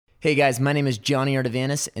Hey guys, my name is Johnny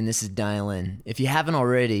Artavanis, and this is Dial In. If you haven't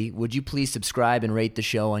already, would you please subscribe and rate the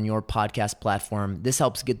show on your podcast platform? This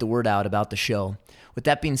helps get the word out about the show. With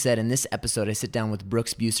that being said, in this episode, I sit down with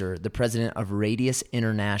Brooks Buser, the president of Radius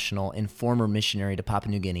International and former missionary to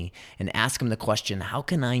Papua New Guinea, and ask him the question, how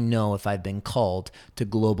can I know if I've been called to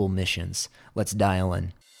global missions? Let's dial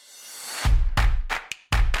in.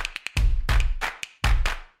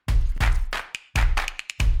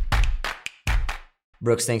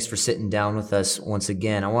 Brooks, thanks for sitting down with us once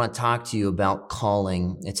again. I want to talk to you about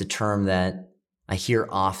calling. It's a term that I hear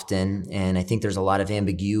often, and I think there's a lot of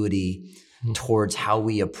ambiguity towards how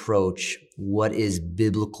we approach what is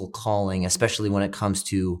biblical calling, especially when it comes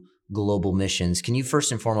to global missions. Can you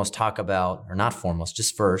first and foremost talk about, or not foremost,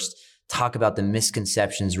 just first, talk about the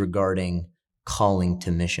misconceptions regarding calling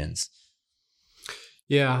to missions?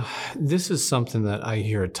 Yeah, this is something that I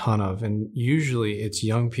hear a ton of, and usually it's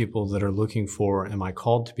young people that are looking for, am I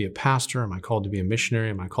called to be a pastor? Am I called to be a missionary?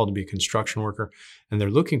 Am I called to be a construction worker? And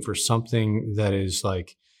they're looking for something that is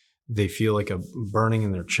like, they feel like a burning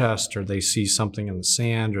in their chest, or they see something in the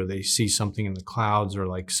sand, or they see something in the clouds, or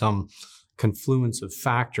like some confluence of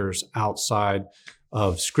factors outside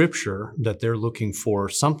of Scripture that they're looking for.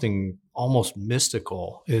 Something almost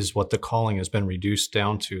mystical is what the calling has been reduced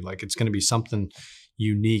down to. Like it's going to be something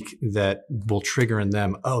unique that will trigger in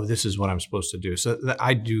them, oh, this is what I'm supposed to do. So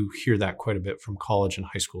I do hear that quite a bit from college and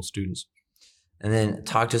high school students. And then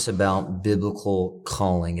talk to us about biblical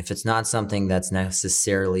calling. If it's not something that's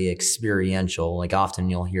necessarily experiential, like often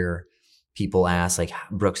you'll hear people ask, like,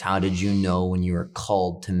 Brooks, how did you know when you were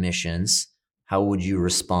called to missions? How would you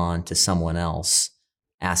respond to someone else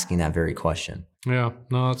asking that very question? Yeah,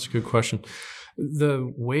 no, that's a good question.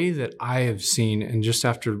 The way that I have seen, and just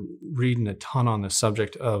after reading a ton on the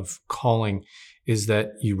subject of calling, is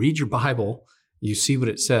that you read your Bible, you see what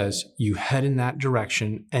it says, you head in that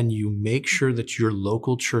direction, and you make sure that your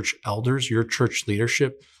local church elders, your church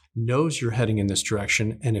leadership, knows you're heading in this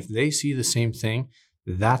direction. And if they see the same thing,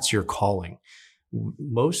 that's your calling.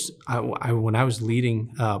 When I was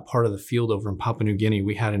leading part of the field over in Papua New Guinea,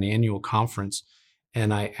 we had an annual conference.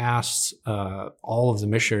 And I asked all of the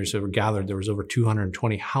missionaries that were gathered, there was over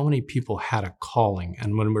 220, how many people had a calling?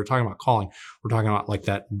 And when we're talking about calling, we're talking about like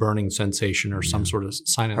that burning sensation or some sort of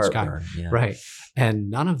sign in the sky. Yeah. Right. And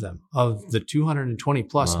none of them, of the 220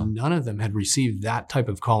 plus, none of them had received that type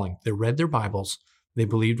of calling. They read their Bibles. They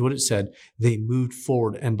believed what it said. They moved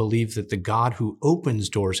forward and believed that the God who opens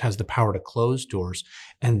doors has the power to close doors.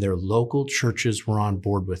 And their local churches were on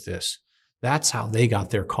board with this. That's how they got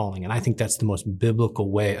their calling. And I think that's the most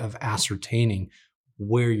biblical way of ascertaining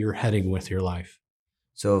where you're heading with your life.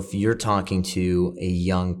 So if you're talking to a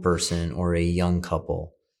young person or a young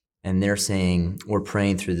couple and they're saying, we're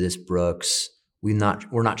praying through this, Brooks, we're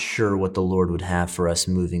not sure what the Lord would have for us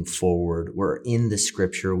moving forward. We're in the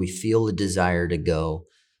Scripture. We feel a desire to go.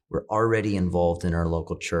 We're already involved in our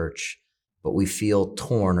local church, but we feel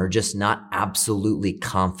torn or just not absolutely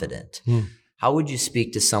confident. How would you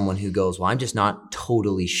speak to someone who goes, well, I'm just not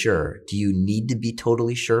totally sure? Do you need to be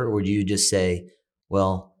totally sure? Or do you just say,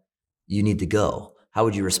 well, you need to go? How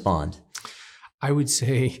would you respond? I would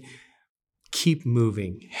say, keep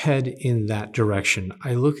moving, head in that direction.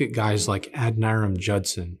 I look at guys like Adoniram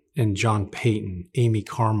Judson and John Payton, Amy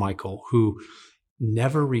Carmichael, who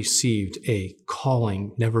never received a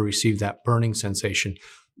calling, never received that burning sensation.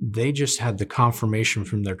 They just had the confirmation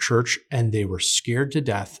from their church and they were scared to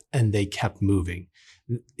death and they kept moving.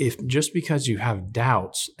 If just because you have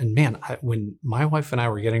doubts, and man, when my wife and I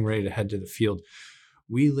were getting ready to head to the field,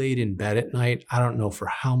 we laid in bed at night, I don't know for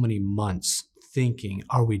how many months, thinking,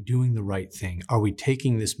 are we doing the right thing? Are we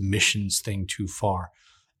taking this missions thing too far?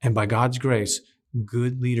 And by God's grace,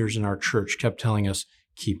 good leaders in our church kept telling us,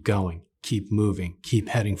 keep going, keep moving, keep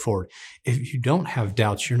heading forward. If you don't have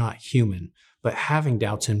doubts, you're not human. But having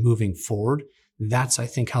doubts and moving forward, that's, I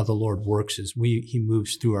think, how the Lord works is He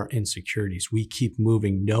moves through our insecurities. We keep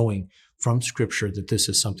moving, knowing from Scripture that this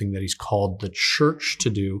is something that He's called the church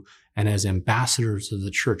to do. And as ambassadors of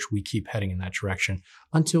the church, we keep heading in that direction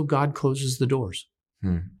until God closes the doors.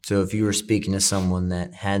 So if you were speaking to someone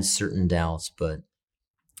that had certain doubts, but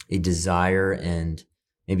a desire and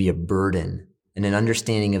maybe a burden and an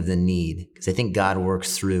understanding of the need, because I think God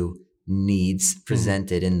works through needs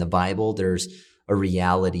presented in the Bible. There's a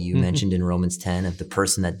reality you mentioned in Romans 10 of the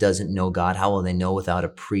person that doesn't know God. How will they know without a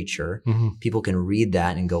preacher? People can read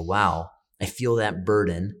that and go, wow, I feel that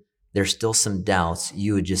burden. There's still some doubts.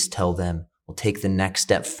 You would just tell them, will take the next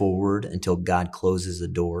step forward until God closes the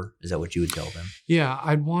door? Is that what you would tell them? Yeah,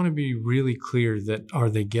 I'd want to be really clear that are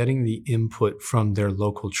they getting the input from their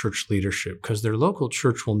local church leadership? Because their local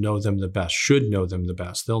church will know them the best, should know them the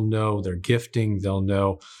best. They'll know their gifting. They'll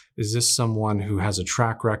know, is this someone who has a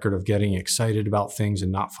track record of getting excited about things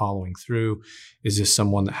and not following through? Is this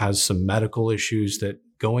someone that has some medical issues that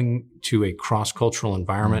going to a cross-cultural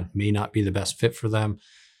environment may not be the best fit for them?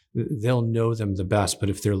 They'll know them the best. But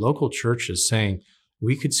if their local church is saying,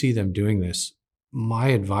 we could see them doing this, my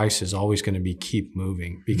advice is always going to be keep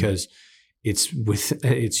moving, because it's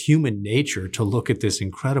human nature to look at this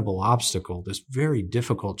incredible obstacle, this very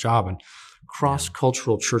difficult job. And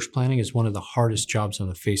cross-cultural church planning is one of the hardest jobs on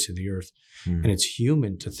the face of the earth. And it's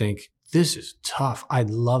human to think, this is tough. I'd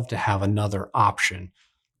love to have another option.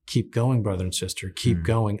 Keep going, brother and sister. Keep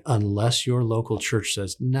going, unless your local church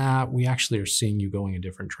says, nah, we actually are seeing you going a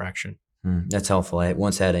different direction. That's helpful. I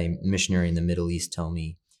once had a missionary in the Middle East tell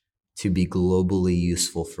me, to be globally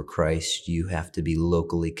useful for Christ, you have to be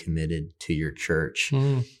locally committed to your church,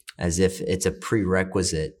 as if it's a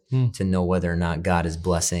prerequisite to know whether or not God is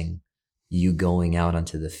blessing you going out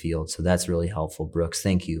onto the field. So that's really helpful, Brooks.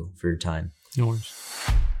 Thank you for your time. No worries.